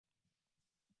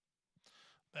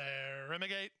They're in the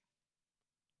gate.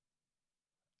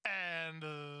 And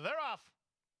they're off.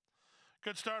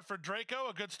 Good start for Draco,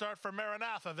 a good start for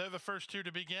Maranatha. They're the first two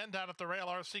to begin. Down at the rail,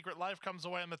 Our Secret Life comes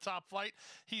away in the top flight.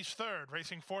 He's third.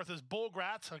 Racing fourth is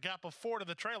Bullgrats, a gap of 4 to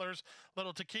the trailers,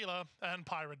 Little Tequila and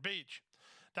Pirate Beach.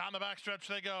 Down the backstretch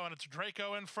they go, and it's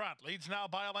Draco in front. Leads now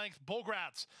by a length.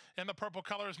 Bullgrats in the purple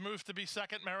colors moves to be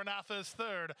second. Maranatha is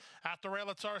third. At the rail,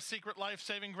 it's Our Secret Life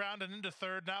saving ground and into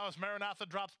third now as Maranatha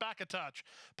drops back a touch.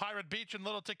 Pirate Beach and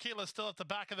Little Tequila still at the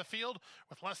back of the field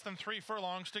with less than 3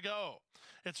 furlongs to go.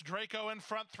 It's Draco in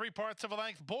front, 3 parts of a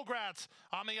length. Bullgrats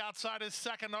on the outside is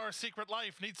second. Our Secret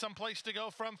Life needs some place to go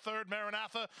from third.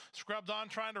 Maranatha scrubbed on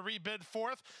trying to rebid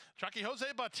fourth. Jockey Jose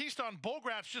Bautista on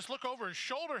Bullgrats. Just look over his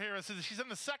shoulder here as he's in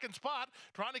the second spot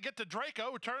trying to get to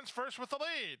Draco, who turns first with the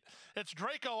lead. It's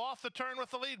Draco off the turn with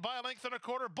the lead by a length and a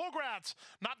quarter. Bullgrats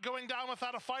not going down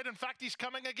without a fight. In fact, he's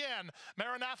coming again.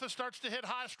 Maranatha starts to hit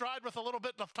high stride with a little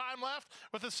bit of time left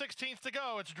with the 16th to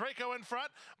go. It's Draco in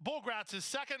front. Bullgrats is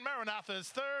second. Maranatha is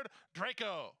third.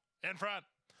 Draco in front.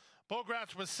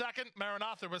 Bullgrats was second.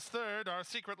 Maranatha was third. Our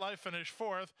Secret Life finished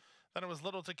fourth. Then it was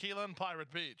Little Tequila and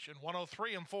Pirate Beach in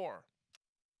 103 and 4.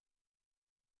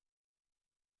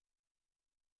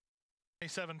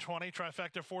 27.20,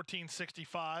 trifecta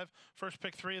 14.65. First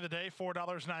pick 3 of the day,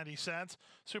 $4.90.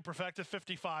 Superfecta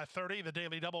 55.30. The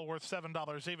daily double worth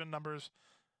 $7 even, numbers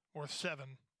worth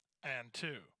 7 and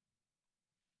 2.